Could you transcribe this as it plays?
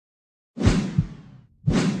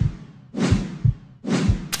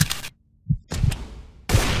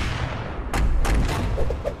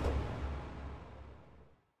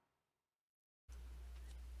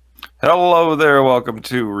Hello there, welcome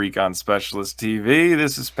to Recon Specialist TV.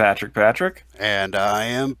 This is Patrick, And I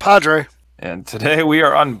am Padre. and today we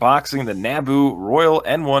are unboxing the Naboo Royal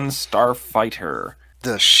N-1 Starfighter.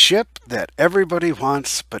 The ship that everybody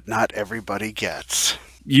wants, but not everybody gets.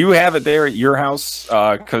 You have it there at your house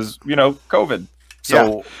because, COVID.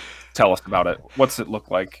 So Tell us about it. What's it look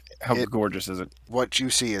like? How gorgeous is it? What you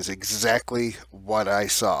see is exactly what I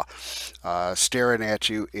saw. Staring at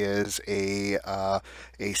you is a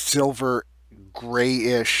silver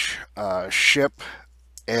grayish ship.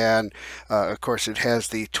 And of course, it has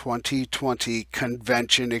the 2020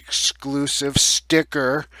 convention exclusive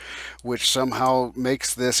sticker, which somehow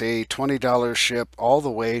makes this a $20 ship all the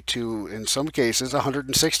way to, in some cases,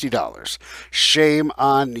 $160. Shame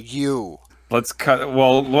on you. Let's cut.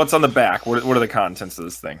 Well, what's on the back? What are the contents of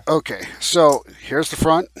this thing? Okay, so here's the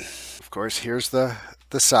front. Of course, here's the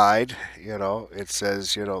side. It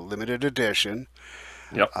says, limited edition.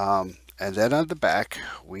 Yep. And then on the back,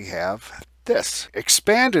 we have this.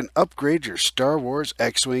 Expand and upgrade your Star Wars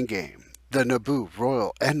X-Wing game. The Naboo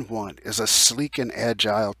Royal N-1 is a sleek and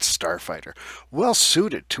agile starfighter, well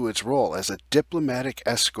suited to its role as a diplomatic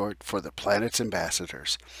escort for the planet's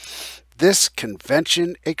ambassadors. This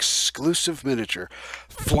convention-exclusive miniature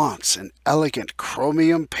flaunts an elegant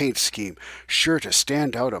chromium paint scheme sure to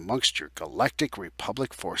stand out amongst your Galactic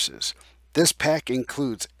Republic forces. This pack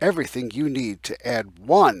includes everything you need to add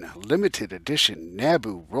one limited edition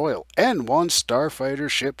Naboo Royal N-1 Starfighter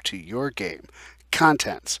ship to your game.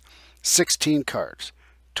 Contents: 16 cards,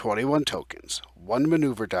 21 tokens, 1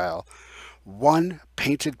 maneuver dial, 1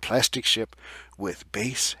 painted plastic ship with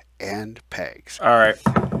base and pegs. All right.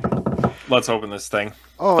 Let's open this thing.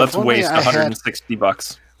 Oh, let's waste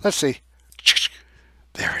 $160. Let's see.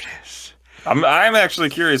 There it is. I'm actually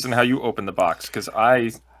curious on how you open the box because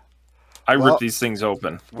I rip these things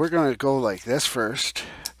open. We're gonna go like this first.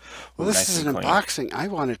 Well, this is an unboxing. I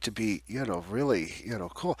want it to be, really,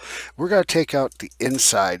 cool. We're gonna take out the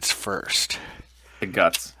insides first. The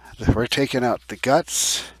guts. We're taking out the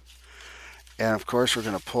guts, and of course, we're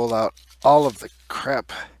gonna pull out all of the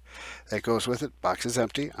crap that goes with it. Box is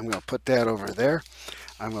empty. I'm gonna put that over there.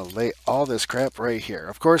 I'm gonna lay all this crap right here.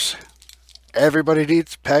 Of course, everybody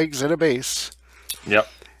needs pegs and a base. Yep.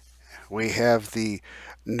 We have the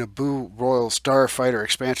Naboo Royal Starfighter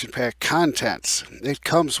expansion pack contents. It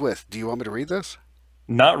comes with, do you want me to read this?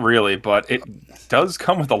 Not really, but it does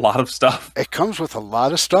come with a lot of stuff. It comes with a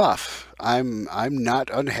lot of stuff. I'm not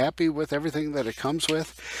unhappy with everything that it comes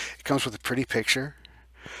with. It comes with a pretty picture.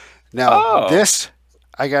 Now, this,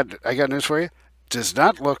 I got news for you, does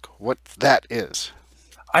not look what that is.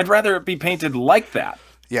 I'd rather it be painted like that.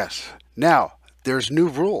 Yes. Now, there's new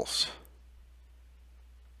rules.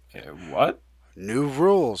 What? New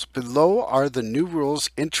rules. Below are the new rules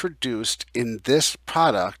introduced in this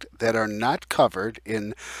product that are not covered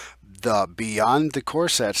in the Beyond the Core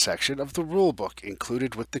Set section of the rulebook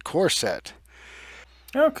included with the core set.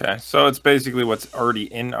 Okay, so it's basically what's already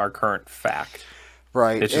in our current fact.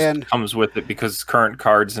 Right. It just comes with it because current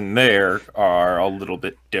cards in there are a little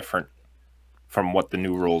bit different from what the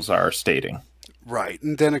new rules are stating. Right.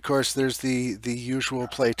 And then, of course, there's the usual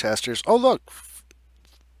play testers. Oh, look.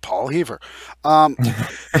 Paul Heaver. I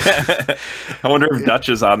wonder if Dutch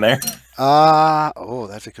is on there. Oh,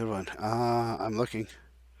 that's a good one. I'm looking.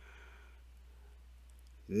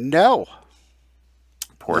 No.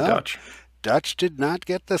 Poor Dutch. Dutch did not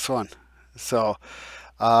get this one. So,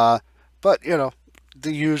 but,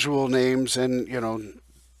 the usual names and,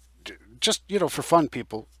 just, for fun,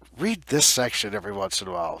 people, read this section every once in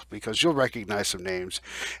a while because you'll recognize some names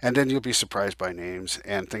and then you'll be surprised by names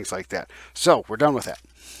and things like that. So, we're done with that.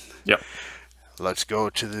 Yep. Let's go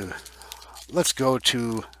to the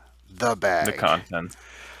bag. The content.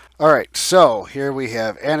 All right. So here we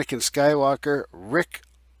have Anakin Skywalker, Rick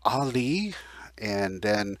Ali, and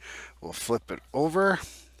then we'll flip it over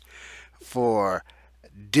for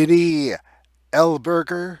Denny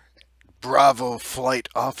Elberger, Bravo Flight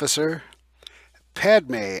Officer,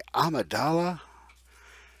 Padme Amidala,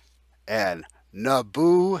 and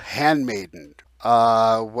Naboo Handmaiden.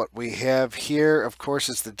 What we have here, of course,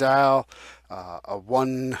 is the dial. A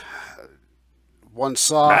one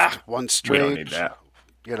soft, one straight. We don't need that.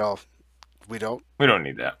 We don't? We don't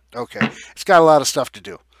need that. Okay. It's got a lot of stuff to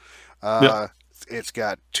do. Yep. It's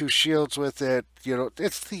got 2 shields with it.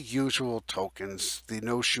 It's the usual tokens. The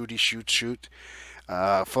no shooty shoot.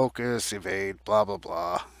 Focus, evade, blah, blah,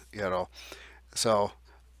 blah. So,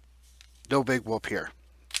 no big whoop here.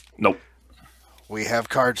 Nope. We have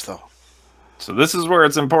cards, though. So this is where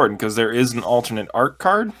it's important because there is an alternate art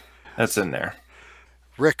card that's in there.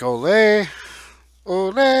 Rick Ole,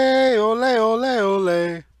 ole, ole, ole,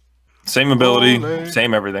 ole. Same ability, Ole.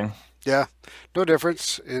 same everything. Yeah, no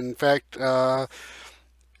difference. In fact,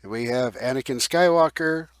 we have Anakin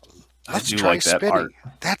Skywalker. I Let's do try like that art.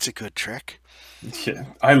 spinning. That's a good trick. Yeah,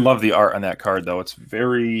 I love the art on that card though. It's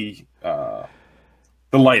very the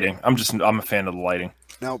lighting. I'm a fan of the lighting.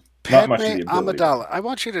 Now, Not much of Padme the ability, but Amidala. I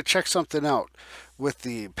want you to check something out with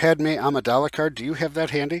the Padme Amidala card. Do you have that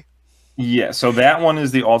handy? yeah. So that one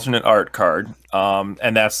is the alternate art card,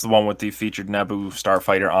 and that's the one with the featured Naboo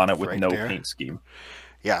starfighter on it with Right no there. paint scheme.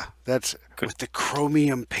 Yeah, that's Good. with the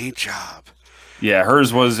chromium paint job. Yeah,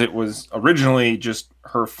 hers was it was originally just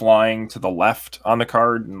her flying to the left on the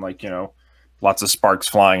card and like, lots of sparks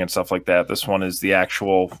flying and stuff like that. This one is the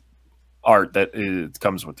actual art that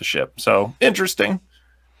comes with the ship. So interesting.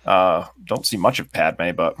 Don't see much of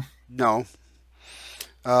Padme, but No.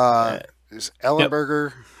 Uh, uh, is yep,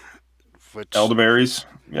 Ellenberger, which, elderberries.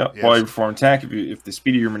 Yep. While yes. you perform attack, if the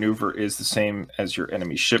speed of your maneuver is the same as your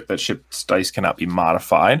enemy's ship, that ship's dice cannot be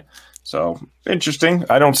modified. So interesting.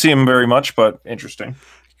 I don't see him very much, but interesting.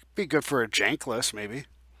 Be good for a jankless, maybe.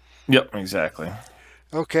 Yep, exactly.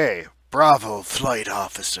 Okay. Bravo, flight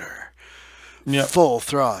officer. Yep. Full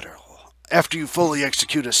throttle. After you fully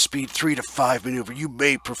execute a speed 3 to 5 maneuver, you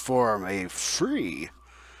may perform a free.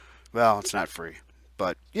 Well, it's not free,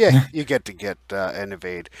 but yeah, you get to get an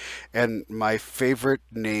evade. And my favorite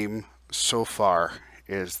name so far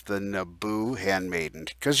is the Naboo Handmaiden,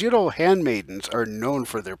 because handmaidens are known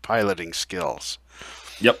for their piloting skills.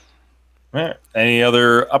 Yep. All right. Any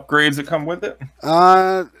other upgrades that come with it?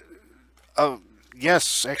 Uh, oh,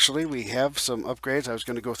 yes, actually, we have some upgrades. I was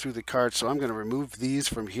going to go through the cards, so I'm going to remove these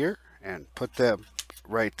from here and put them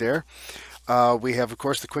right there. We have, of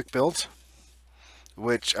course, the quick builds,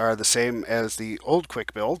 which are the same as the old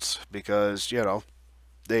quick builds because,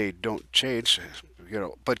 they don't change,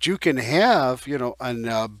 but you can have, a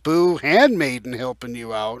Naboo handmaiden helping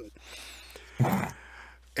you out.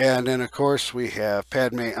 And then, of course, we have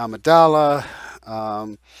Padme Amidala.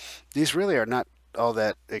 These really are not all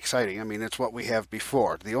that exciting. I mean, it's what we have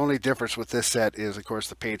before. The only difference with this set is, of course,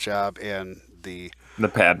 the paint job and the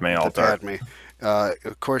Padme altar. Padme.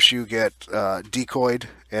 Of course, you get decoyed,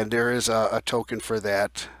 and there is a token for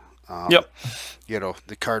that. Yep.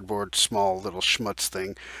 The cardboard small little schmutz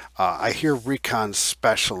thing. I hear Recon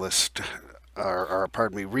Specialist, or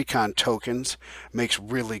pardon me, Recon Tokens makes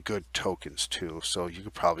really good tokens too, so you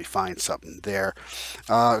could probably find something there.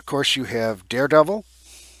 Of course, you have Daredevil,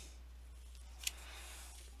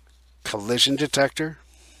 Collision Detector,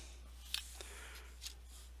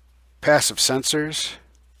 Passive Sensors,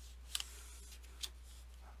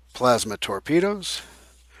 Plasma Torpedoes,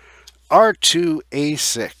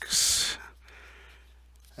 R2A6.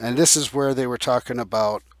 And this is where they were talking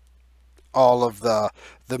about all of the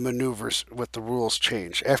maneuvers with the rules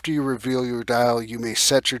change. After you reveal your dial, you may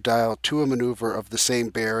set your dial to a maneuver of the same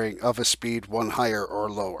bearing of a speed one higher or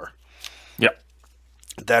lower. Yep.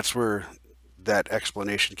 That's where that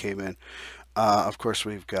explanation came in. Of course,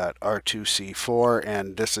 we've got R2C4,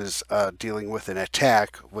 and this is dealing with an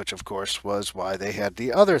attack, which, of course, was why they had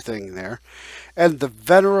the other thing there. And the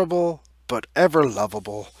venerable but ever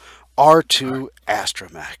lovable R2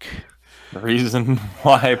 Astromech. The reason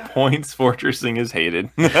why points fortressing is hated.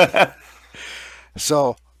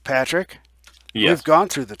 So, Patrick, Yes. we've gone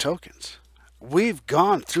through the tokens. We've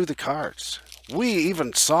gone through the cards. We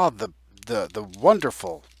even saw the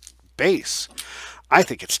wonderful base. I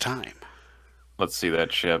think it's time. Let's see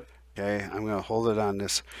that ship. Okay, I'm going to hold it on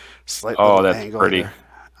this slight Oh, little that's angle pretty. there.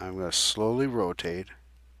 I'm going to slowly rotate.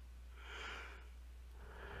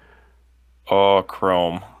 Oh,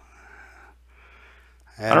 chrome.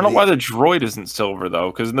 And I don't know why the droid isn't silver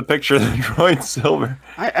though, because in the picture the droid's silver.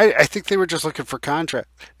 I think they were just looking for contrast.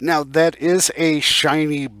 Now that is a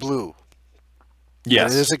shiny blue.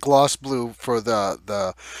 Yes. It is a gloss blue for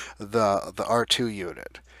the R2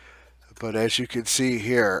 unit. But as you can see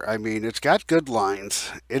here, I mean, it's got good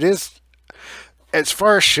lines. It is, as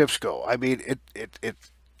far as ships go, I mean,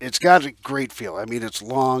 it's got a great feel. I mean, it's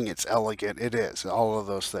long, it's elegant, it is, all of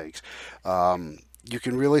those things. You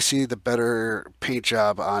can really see the better paint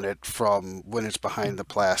job on it from when it's behind the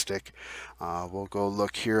plastic. We'll go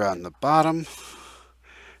look here on the bottom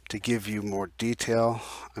to give you more detail.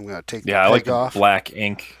 I'm going to take the Yeah, I like peg the off. black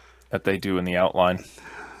ink that they do in the outline.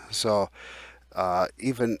 So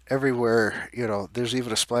even everywhere, there's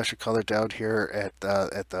even a splash of color down here at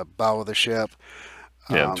the bow of the ship.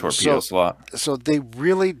 Yeah, the torpedo slot. So they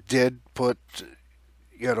really did put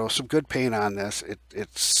some good paint on this.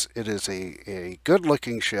 It is a good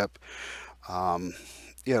looking ship.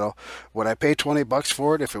 Would I pay $20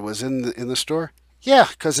 for it if it was in the store? Yeah,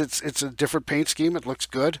 because it's a different paint scheme. It looks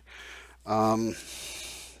good.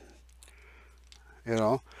 you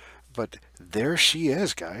know. But there she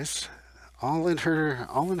is, guys, all in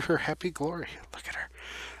her happy glory. Look at her,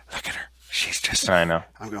 look at her. She's just. I know.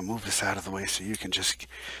 I'm gonna move this out of the way so you can just.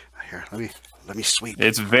 Here, let me sweep.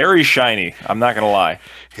 It's very shiny. I'm not gonna lie.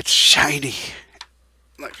 It's shiny.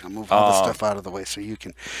 Look, I'll move all the stuff out of the way so you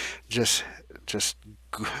can just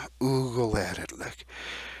oogle at it. Look.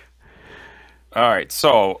 All right,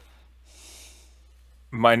 so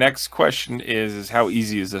my next question is how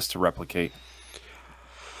easy is this to replicate?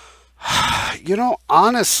 You know,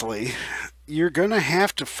 honestly, you're going to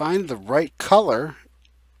have to find the right color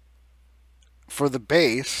for the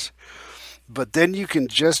base, but then you're going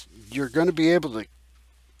to be able to,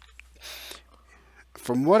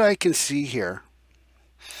 from what I can see here,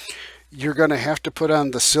 you're going to have to put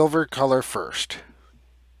on the silver color first.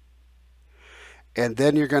 And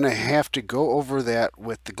then you're going to have to go over that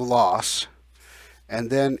with the gloss. And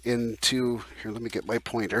then into, here, let me get my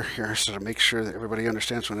pointer here so to make sure that everybody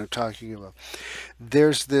understands what I'm talking about.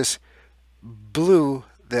 There's this blue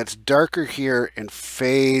that's darker here and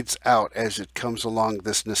fades out as it comes along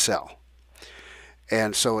this nacelle.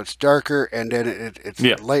 And so it's darker and then it's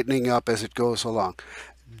lightening up as it goes along.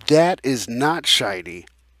 That is not shiny.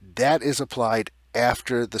 That is applied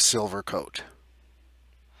after the silver coat.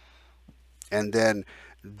 And then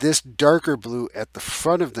this darker blue at the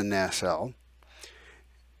front of the nacelle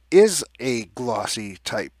is a glossy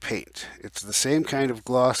type paint. It's the same kind of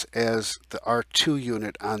gloss as the R2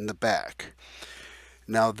 unit on the back.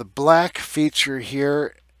 Now the black feature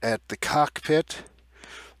here at the cockpit,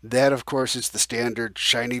 that of course is the standard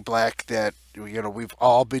shiny black that we've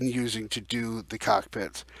all been using to do the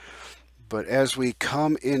cockpits. But as we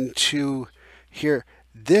come into here,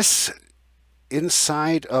 this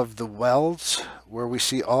inside of the welds where we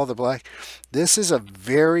see all the black, this is a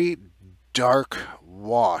very dark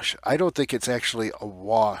wash. I don't think it's actually a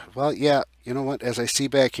wash. Well, yeah, you know what? As I see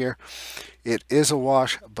back here, it is a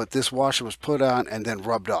wash, but this wash was put on and then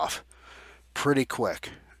rubbed off pretty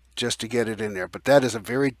quick just to get it in there. But that is a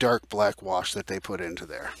very dark black wash that they put into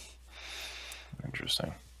there.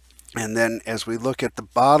 Interesting. And then as we look at the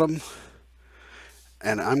bottom,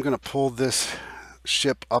 and I'm going to pull this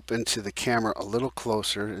ship up into the camera a little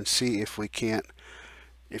closer and see if we can't,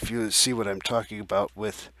 if you see what I'm talking about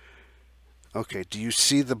with, okay, do you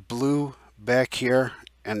see the blue back here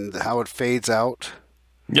and how it fades out?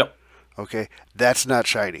 Yep. Okay, that's not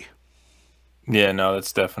shiny. Yeah, no,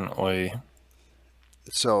 that's definitely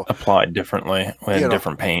applied differently in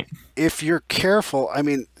different paint. If you're careful, I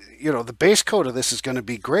mean, the base coat of this is going to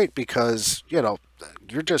be great because, you're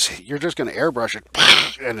just going to airbrush it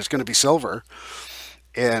and it's going to be silver.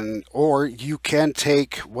 Or you can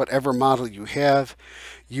take whatever model you have,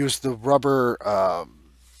 use the rubber,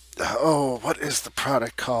 what is the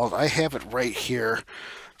product called? I have it right here.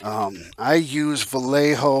 I use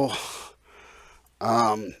Vallejo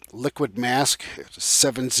liquid mask.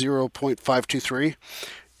 70.523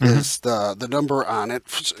 is the number on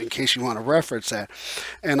it in case you want to reference that.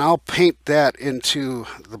 And I'll paint that into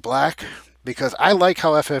the black because I like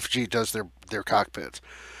how FFG does their cockpits.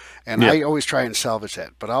 And I always try and salvage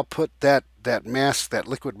that. But I'll put that mask, that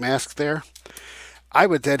liquid mask there. I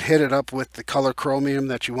would then hit it up with the color chromium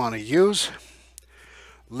that you want to use.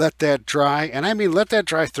 Let that dry. And I mean, let that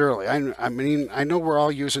dry thoroughly. I mean, I know we're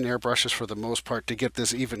all using airbrushes for the most part to get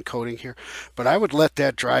this even coating here. But I would let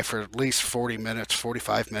that dry for at least 40 minutes,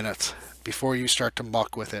 45 minutes before you start to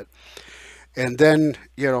muck with it. And then,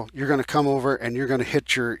 you're going to come over and you're going to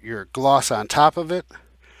hit your gloss on top of it.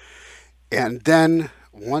 And then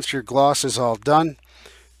once your gloss is all done,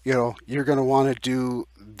 you're going to want to do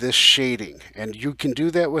this shading, and you can do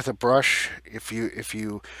that with a brush. If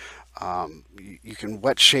you can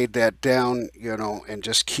wet shade that down, and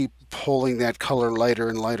just keep pulling that color lighter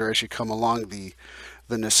and lighter as you come along the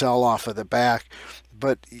nacelle off of the back.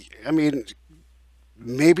 But I mean,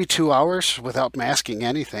 maybe 2 hours without masking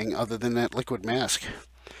anything other than that liquid mask.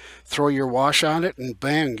 Throw your wash on it, and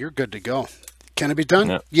bang, you're good to go. Can it be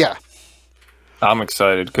done? Yeah. I'm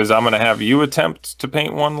excited because I'm going to have you attempt to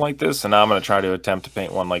paint one like this, and I'm going to try to attempt to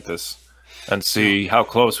paint one like this and see how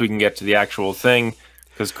close we can get to the actual thing.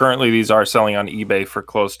 Because currently these are selling on eBay for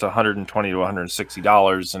close to $120 to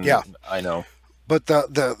 $160, and I know. But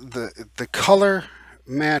the color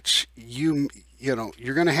match, you're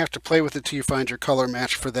going to have to play with it till you find your color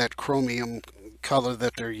match for that chromium color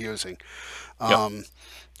that they're using.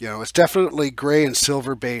 It's definitely gray and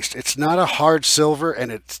silver based. It's not a hard silver,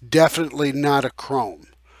 and it's definitely not a chrome.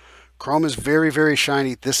 Chrome is very, very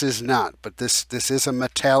shiny. This is not, but this is a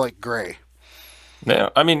metallic gray. Yeah,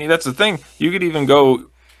 I mean, that's the thing. You could even go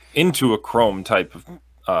into a chrome type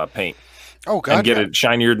of paint. Oh and God, get yeah. it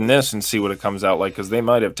shinier than this and see what it comes out like, because they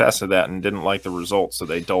might have tested that and didn't like the results, so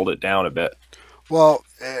they dulled it down a bit. Well,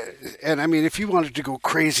 and I mean, if you wanted to go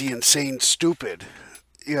crazy, insane, stupid,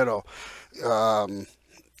 you know, um,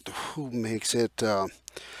 who makes it?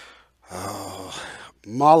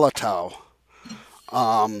 Molotov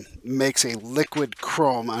makes a liquid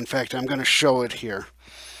chrome. In fact, I'm going to show it here.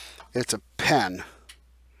 It's a pen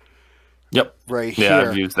Yep. right Yeah,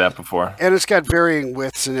 I've here, used that before. and it's got varying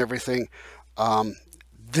widths and everything. Um,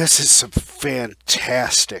 this is some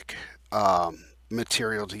fantastic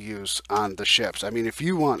material to use on the ships. I mean, if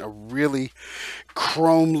you want a really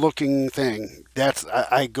chrome-looking thing,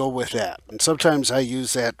 I go with that. And sometimes I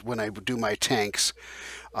use that when I do my tanks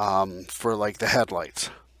for like the headlights.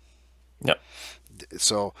 Yep.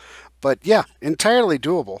 So, but yeah, entirely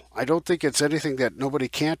doable. I don't think it's anything that nobody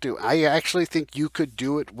can't do. I actually think you could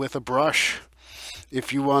do it with a brush.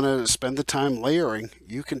 If you want to spend the time layering,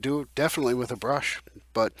 you can do it definitely with a brush.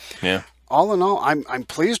 But Yeah. all in all, I'm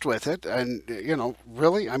pleased with it. And you know,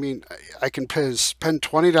 really, I mean, I can spend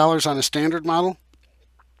 $20 on a standard model,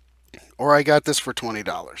 or I got this for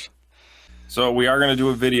 $20. So we are going to do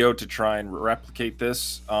a video to try and replicate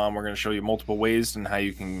this. We're going to show you multiple ways and how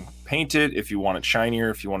you can paint it. If you want it shinier,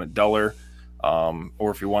 if you want it duller,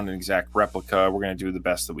 or if you want an exact replica, we're going to do the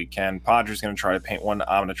best that we can. Padre's going to try to paint one.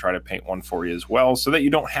 I'm going to try to paint one for you as well, so that you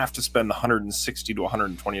don't have to spend the $160 to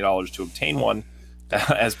 $120 to obtain one,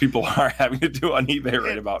 as people are having to do on eBay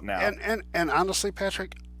right about now. And honestly,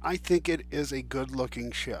 Patrick, I think it is a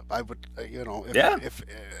good-looking ship. I would, you know, Yeah.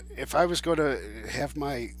 If I was going to have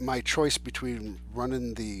my choice between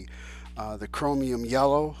running the chromium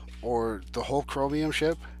yellow or the whole chromium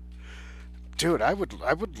ship, dude, I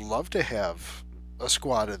would love to have a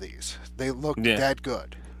squad of these. They look that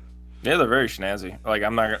good. Yeah, they're very snazzy. Like,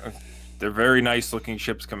 I'm not gonna, they're very nice looking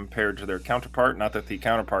ships compared to their counterpart. Not that the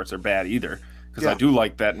counterparts are bad either, because I do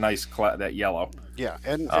like that nice that yellow. Yeah,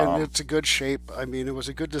 and it's a good shape. I mean, it was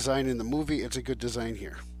a good design in the movie. It's a good design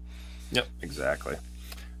here. Yep, exactly.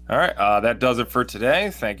 All right, that does it for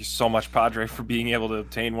today. Thank you so much, Padre, for being able to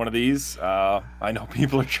obtain one of these. I know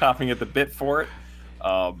people are chopping at the bit for it,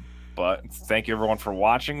 but thank you everyone for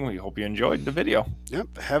watching. We hope you enjoyed the video.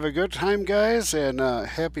 Yep, have a good time, guys, and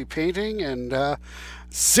happy painting, and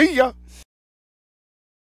see ya!